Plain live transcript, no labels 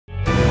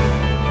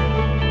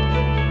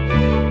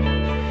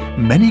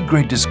Many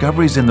great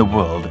discoveries in the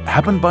world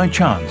happened by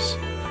chance.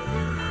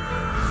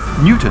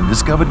 Newton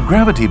discovered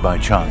gravity by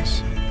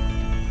chance.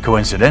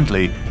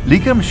 Coincidentally, Lee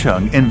Kum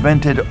Sheung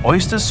invented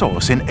oyster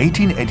sauce in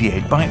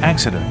 1888 by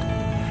accident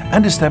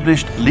and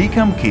established Lee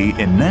Kum Kee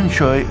in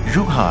Nanshui,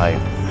 Zhuhai,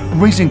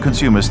 raising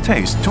consumers'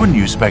 taste to a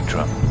new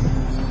spectrum.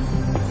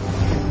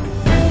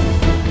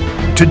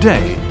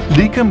 Today,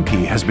 Lee Kum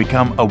Kee has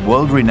become a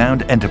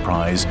world-renowned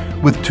enterprise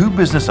with 2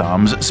 business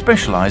arms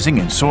specializing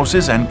in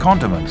sauces and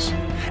condiments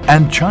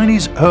and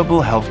Chinese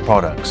herbal health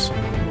products.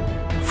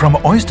 From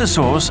oyster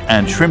sauce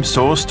and shrimp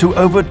sauce to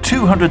over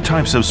 200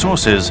 types of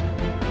sauces,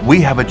 we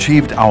have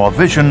achieved our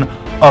vision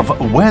of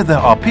where there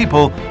are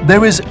people,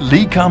 there is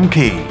Lee Kum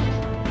Kee.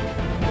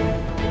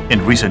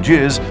 In recent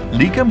years,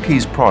 Lee Kum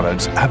Kee's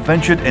products have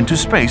ventured into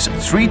space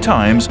 3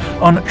 times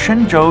on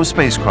Shenzhou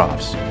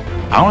spacecrafts.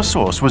 Our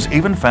sauce was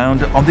even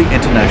found on the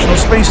International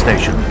Space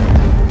Station.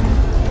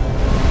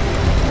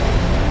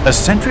 A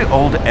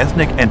century-old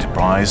ethnic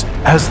enterprise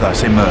has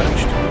thus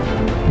emerged.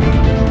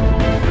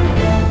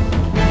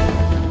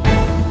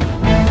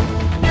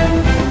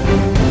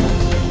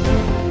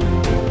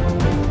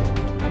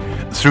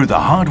 Through the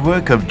hard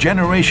work of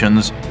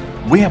generations,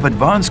 we have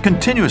advanced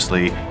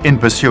continuously in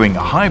pursuing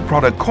high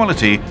product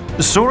quality,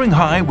 soaring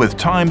high with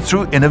time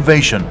through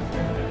innovation.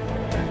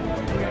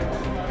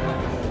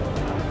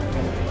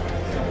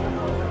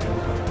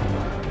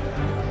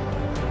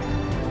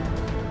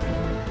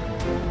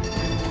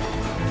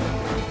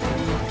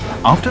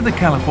 After the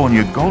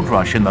California gold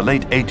rush in the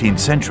late 18th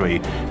century,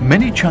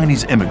 many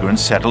Chinese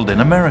immigrants settled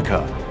in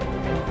America.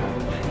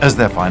 As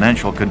their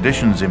financial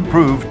conditions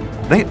improved,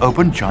 they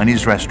opened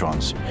Chinese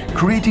restaurants,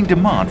 creating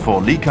demand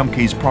for Lee Kum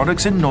Kee's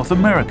products in North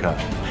America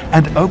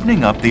and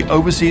opening up the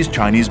overseas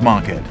Chinese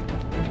market.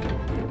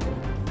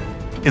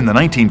 In the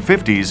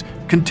 1950s,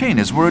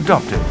 containers were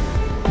adopted,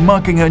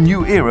 marking a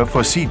new era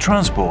for sea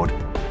transport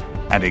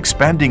and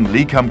expanding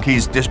Lee Kum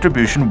Kee's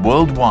distribution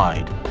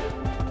worldwide.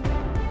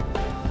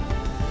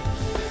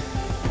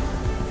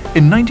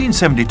 In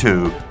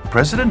 1972,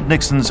 President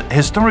Nixon's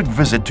historic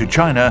visit to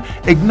China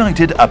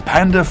ignited a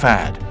panda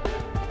fad.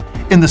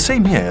 In the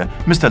same year,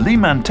 Mr. Lee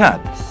Tat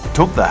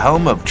took the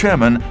helm of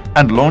chairman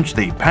and launched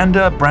the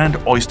Panda brand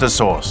oyster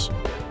sauce.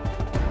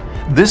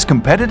 This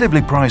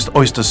competitively priced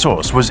oyster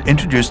sauce was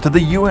introduced to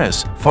the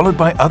US, followed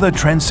by other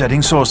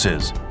trend-setting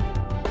sauces.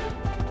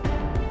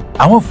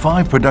 Our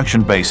 5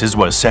 production bases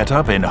were set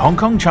up in Hong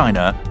Kong,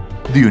 China,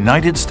 the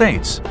United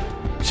States,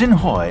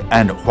 Zhuhai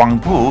and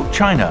Guangdong,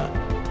 China,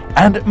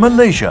 and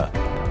Malaysia,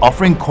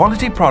 offering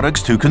quality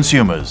products to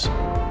consumers.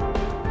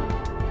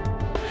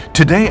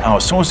 Today, our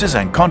sauces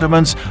and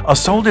condiments are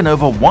sold in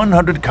over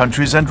 100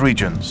 countries and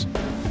regions.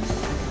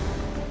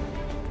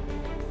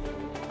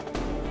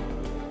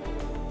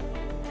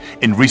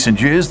 In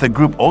recent years, the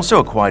group also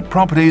acquired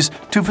properties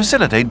to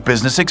facilitate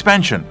business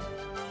expansion.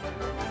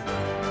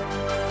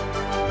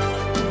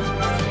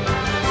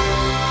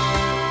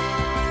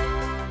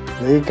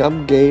 Lee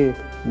Kum Kee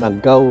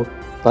能夠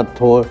突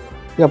破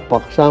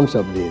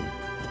130年，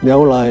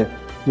有賴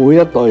每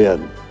一代人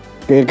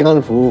嘅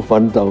艱苦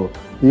奮鬥，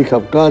以及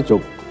家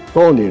族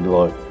多年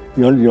來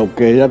孕育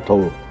嘅一套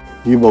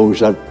以務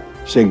實、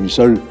誠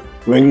信、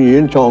永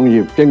遠創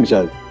業精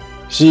神，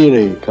施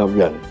利及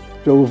人，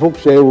造福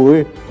社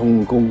會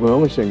同共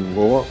享成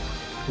果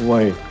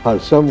為核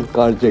心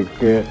價值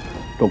嘅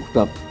獨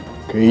特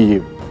企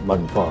業文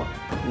化。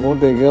我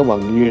哋嘅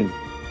宏願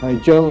係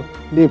將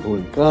呢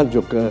盤家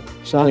族嘅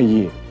生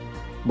意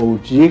無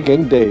止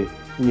境地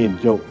延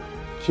續，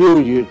超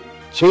越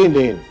1000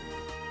年。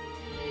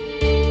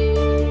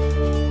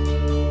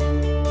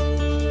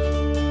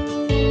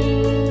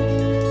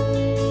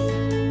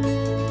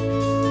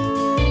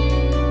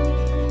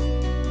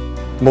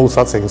務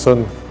實誠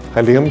信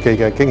係李錦記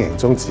嘅經營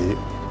宗旨。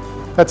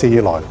一直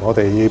以來，我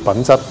哋以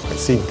品質為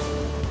先，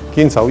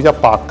堅守100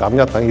減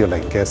1等於0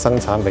嘅生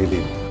產理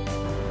念，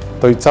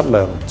對質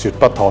量絕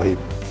不妥協。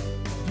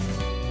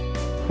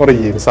我哋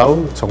嚴守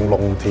從農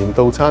田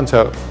到餐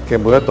桌嘅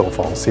每一道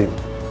防線，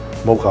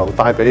務求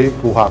帶俾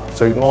顧客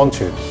最安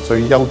全、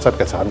最優質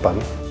嘅產品。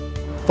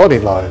多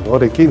年來，我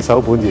哋堅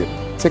守本業，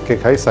積極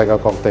喺世界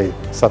各地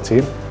實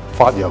踐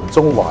發揚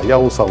中華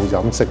優秀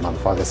飲食文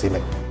化嘅使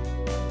命。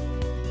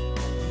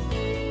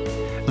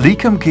Lee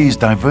Kum Kee's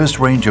diverse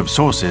range of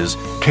sauces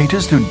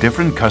caters to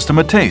different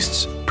customer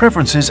tastes,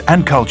 preferences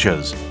and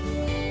cultures.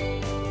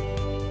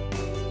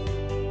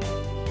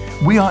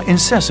 We are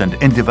incessant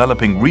in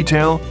developing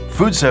retail,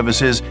 food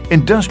services,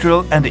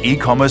 industrial and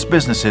e-commerce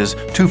businesses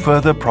to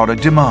further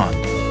product demand.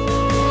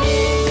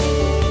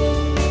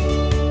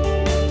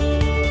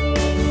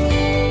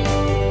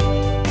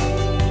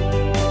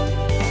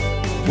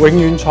 永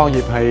遠創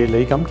業係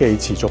李錦記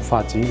持續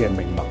發展嘅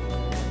命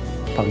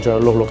脈，憑着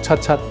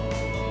6677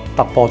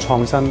突破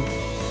創新，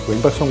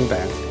永不鬆頂，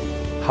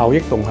效益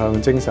動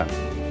向精神。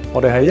我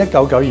哋喺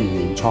1992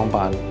年創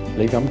辦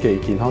李錦記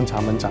健康產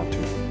品集團，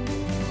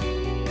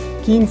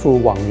肩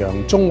負弘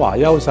揚中華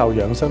優秀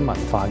養生文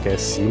化嘅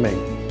使命，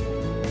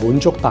滿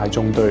足大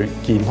眾對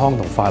健康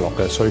同快樂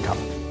嘅需求。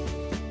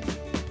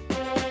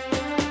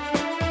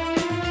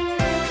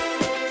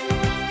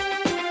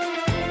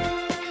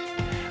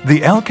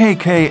The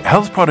LKK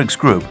Health Products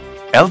Group,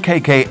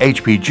 LKK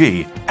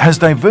HPG, has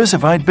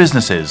diversified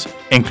businesses,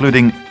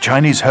 including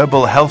Chinese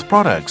herbal health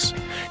products,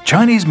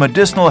 Chinese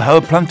medicinal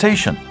herb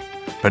plantation,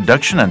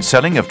 production and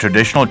selling of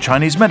traditional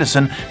Chinese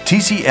medicine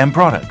TCM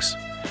products,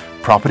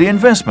 property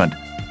investment,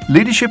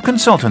 leadership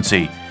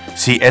consultancy,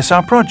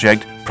 CSR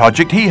project,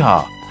 Project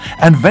Hee-Ha,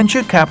 and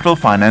venture capital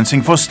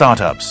financing for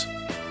startups.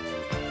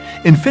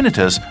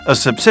 Infinitus, a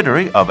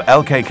subsidiary of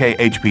LKK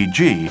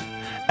HPG,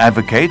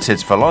 advocates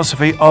its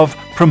philosophy of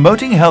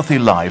promoting healthy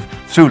life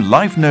through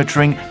life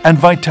nurturing and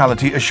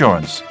vitality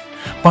assurance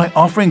by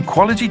offering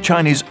quality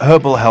Chinese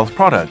herbal health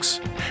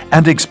products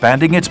and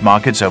expanding its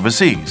markets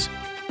overseas.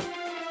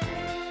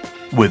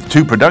 With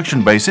 2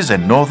 production bases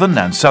in northern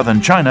and southern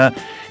China,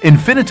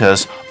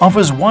 Infinitus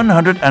offers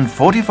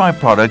 145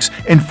 products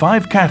in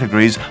 5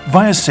 categories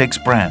via 6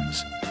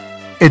 brands.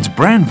 Its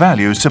brand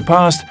value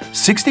surpassed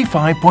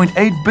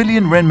 65.8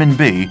 billion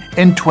renminbi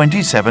in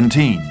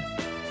 2017.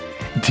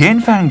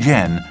 Tianfang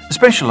Jian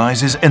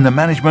specializes in the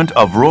management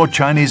of raw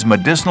Chinese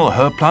medicinal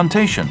herb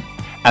plantation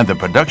and the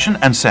production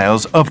and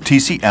sales of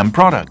TCM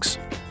products.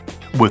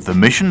 With the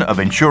mission of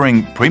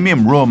ensuring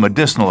premium raw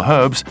medicinal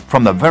herbs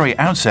from the very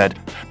outset,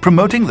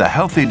 promoting the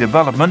healthy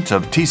development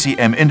of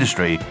TCM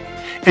industry,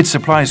 it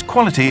supplies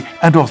quality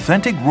and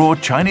authentic raw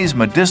Chinese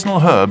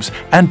medicinal herbs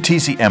and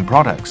TCM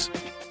products.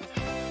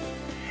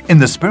 In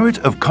the spirit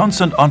of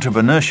constant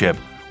entrepreneurship,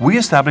 we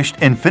established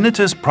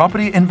Infinitus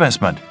Property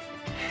Investment.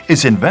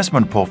 Its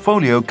investment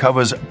portfolio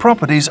covers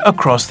properties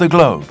across the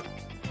globe.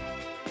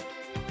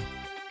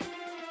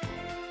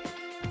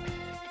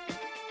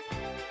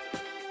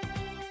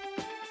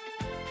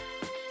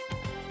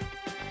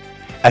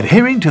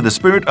 Adhering to the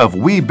spirit of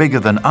we bigger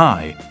than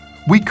I,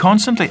 we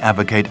constantly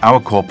advocate our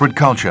corporate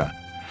culture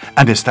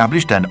and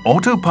established an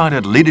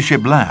autopilot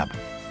leadership lab.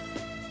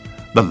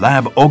 The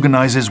lab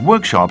organizes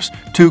workshops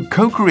to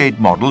co-create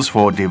models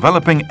for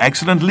developing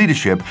excellent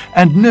leadership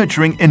and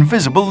nurturing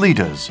invisible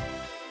leaders.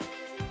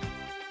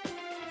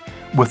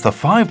 With the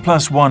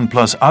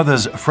 5+1 +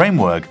 others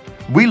framework,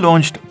 we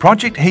launched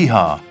Project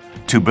Hee-Ha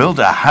to build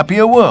a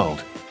happier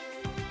world.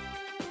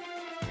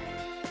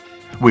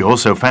 We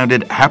also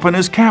founded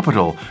Happiness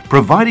Capital,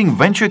 providing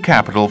venture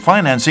capital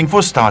financing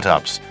for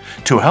startups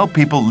to help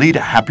people lead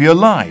happier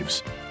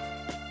lives.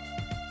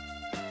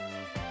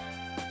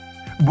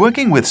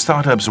 Working with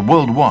startups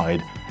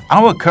worldwide,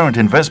 our current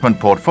investment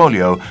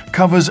portfolio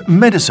covers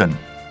medicine,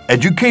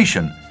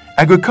 education,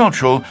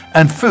 agricultural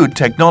and food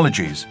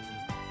technologies.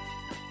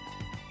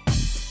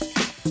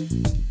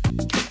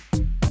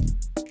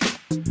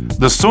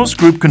 The Source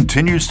Group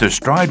continues to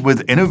stride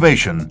with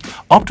innovation,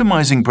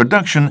 optimizing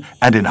production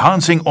and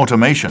enhancing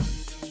automation.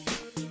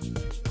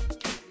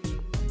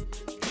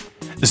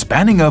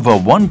 Spanning over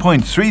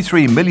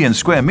 1.33 million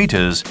square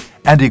meters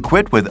and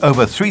equipped with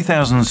over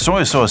 3,000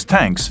 soy sauce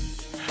tanks,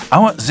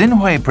 our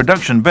Zhuhai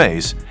production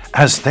base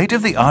has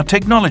state-of-the-art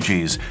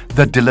technologies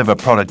that deliver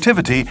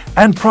productivity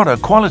and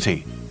product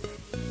quality.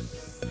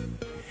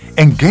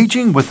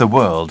 Engaging with the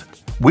world,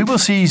 we will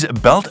seize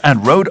Belt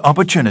and Road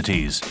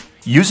opportunities,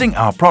 using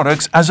our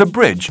products as a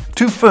bridge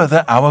to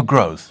further our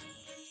growth.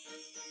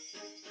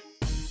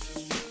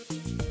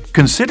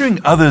 Considering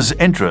others'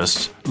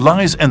 interests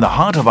lies in the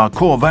heart of our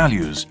core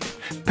values,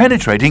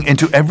 penetrating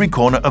into every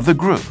corner of the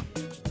group.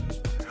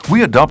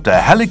 We adopt a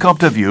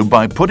helicopter view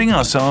by putting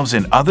ourselves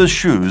in others'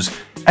 shoes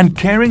and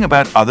caring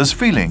about others'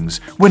 feelings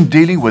when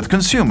dealing with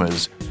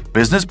consumers,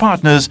 business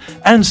partners,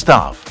 and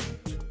staff.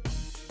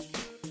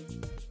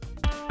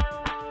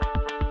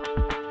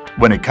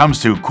 When it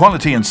comes to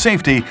quality and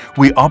safety,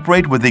 we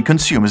operate with the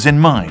consumers in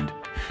mind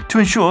to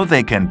ensure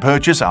they can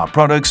purchase our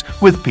products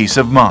with peace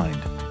of mind.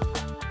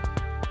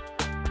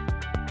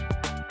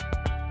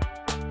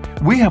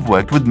 We have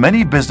worked with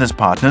many business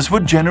partners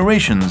for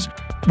generations,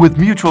 with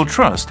mutual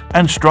trust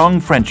and strong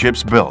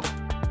friendships built.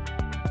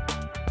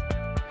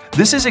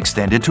 This is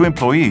extended to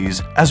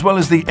employees as well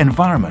as the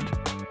environment.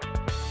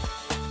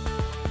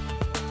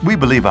 We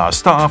believe our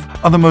staff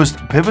are the most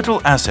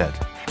pivotal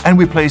asset, and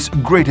we place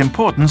great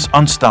importance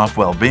on staff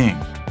well-being.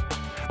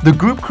 The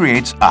group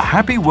creates a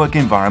happy work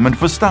environment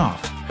for staff,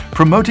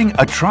 promoting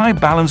a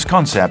tri-balance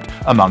concept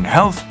among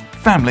health,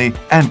 family,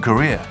 and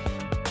career.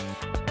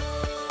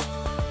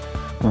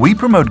 We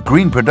promote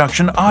green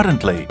production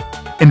ardently,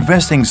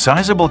 investing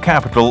sizable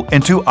capital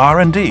into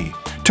R&D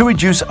to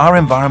reduce our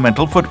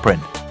environmental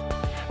footprint.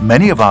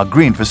 Many of our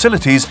green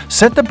facilities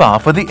set the bar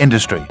for the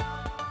industry.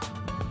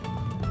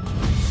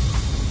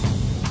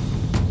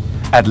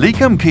 At Lee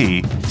Kum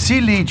Kee, Si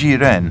Li Ji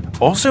Ren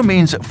also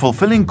means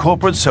fulfilling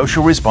corporate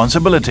social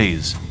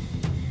responsibilities.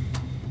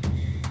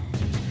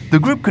 The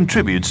group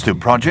contributes to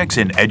projects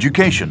in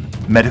education,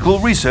 medical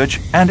research,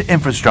 and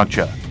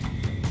infrastructure.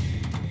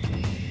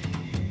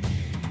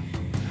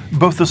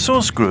 Both the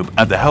Source Group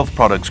and the Health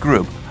Products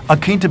Group are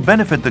keen to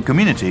benefit the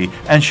community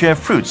and share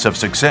fruits of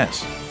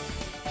success.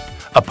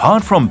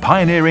 Apart from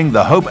pioneering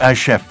the Hope as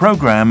Chef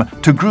program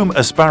to groom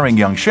aspiring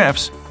young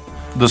chefs,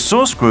 the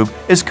Source Group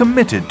is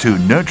committed to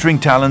nurturing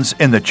talents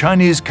in the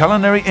Chinese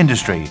culinary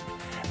industry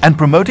and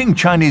promoting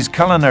Chinese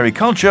culinary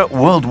culture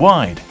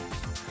worldwide.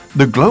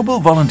 The global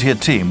volunteer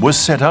team was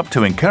set up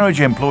to encourage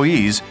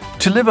employees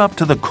to live up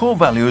to the core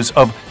values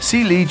of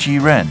Sili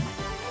Jiren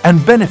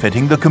and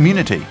benefiting the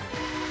community.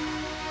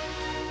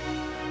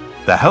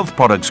 The Health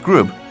Products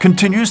Group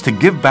continues to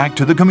give back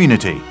to the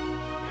community.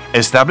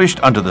 Established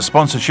under the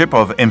sponsorship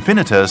of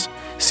Infinitus,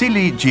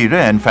 Sili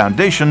Jiren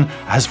Foundation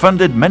has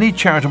funded many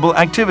charitable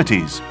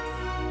activities.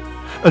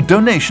 A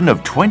donation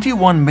of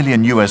 $21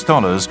 million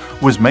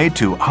was made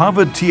to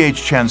Harvard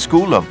T.H. Chan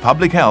School of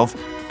Public Health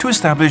to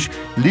establish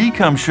Lee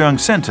Kum Sheung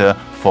Center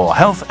for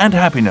Health and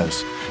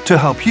Happiness to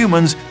help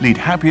humans lead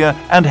happier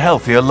and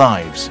healthier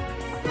lives.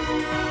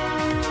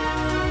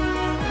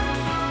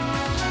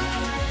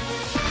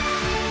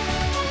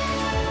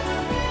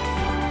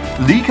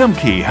 Lee Kum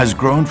Kee has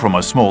grown from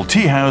a small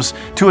tea house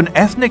to an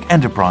ethnic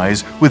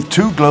enterprise with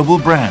 2 global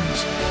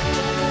brands.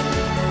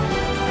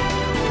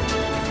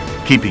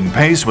 Keeping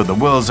pace with the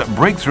world's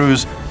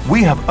breakthroughs,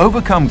 we have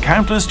overcome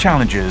countless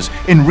challenges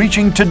in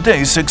reaching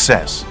today's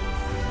success.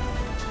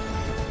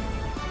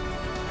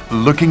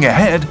 Looking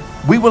ahead,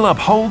 we will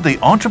uphold the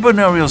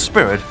entrepreneurial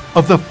spirit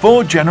of the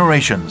 4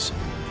 generations,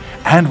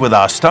 and with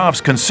our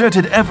staff's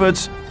concerted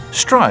efforts,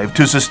 strive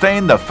to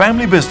sustain the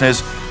family business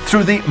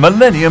through the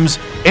millenniums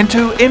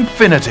into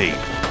infinity.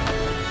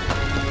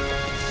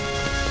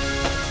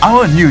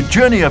 Our new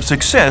journey of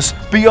success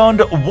beyond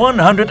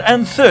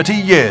 130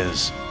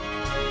 years.